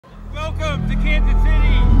Welcome to Kansas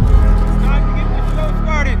City. It's time to get the show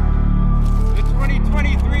started. The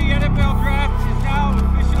 2023 NFL Draft is now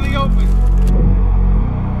officially open.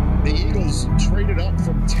 The Eagles traded up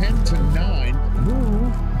from 10 to 9. Who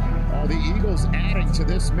are the Eagles adding to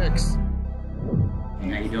this mix? How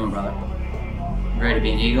you doing, brother? You ready to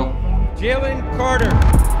be an Eagle? Jalen Carter,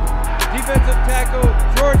 defensive tackle,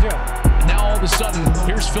 Georgia. Now all of a sudden,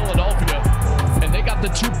 here's Philadelphia, and they got the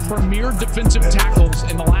two premier defensive tackles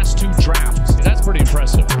in the last two drafts. That's pretty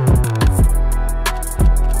impressive.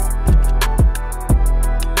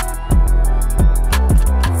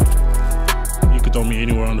 You could throw me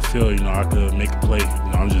anywhere on the field, I could make a play.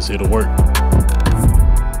 I'm just here to work.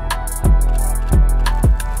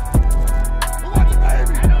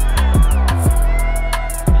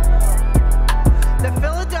 The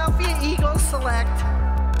Philadelphia Eagles select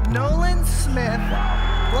Nolan Smith,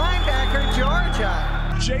 linebacker, Georgia.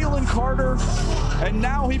 Jalen Carter, and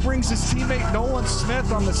now he brings his teammate Nolan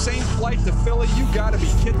Smith on the same flight to Philly. You gotta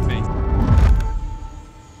be kidding me.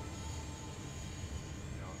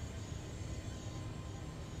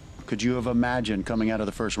 Could you have imagined coming out of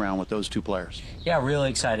the first round with those two players? Yeah,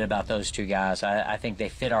 really excited about those two guys. I think they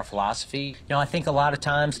fit our philosophy. I think a lot of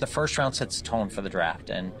times the first round sets the tone for the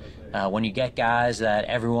draft. And when you get guys that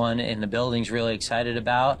everyone in the building's really excited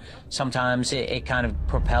about, sometimes it kind of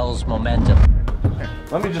propels momentum.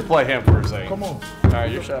 Let me just play him for a second. Come on. All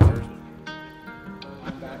right, your shot first.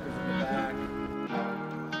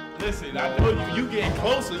 Listen, I know you getting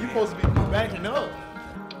closer. You're supposed to be backing up.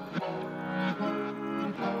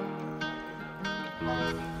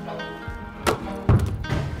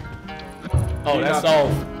 Oh, that's all.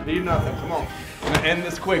 Need nothing. Come on. I'm gonna end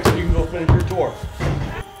this quick so you can go finish your tour.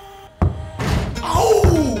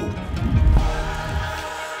 Oh!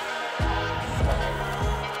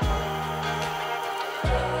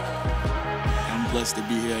 I'm blessed to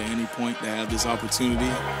be here at any point to have this opportunity.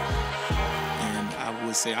 And I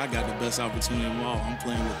would say I got the best opportunity of all. I'm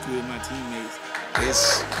playing with two of my teammates.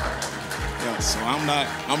 So I'm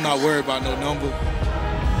not worried about no number.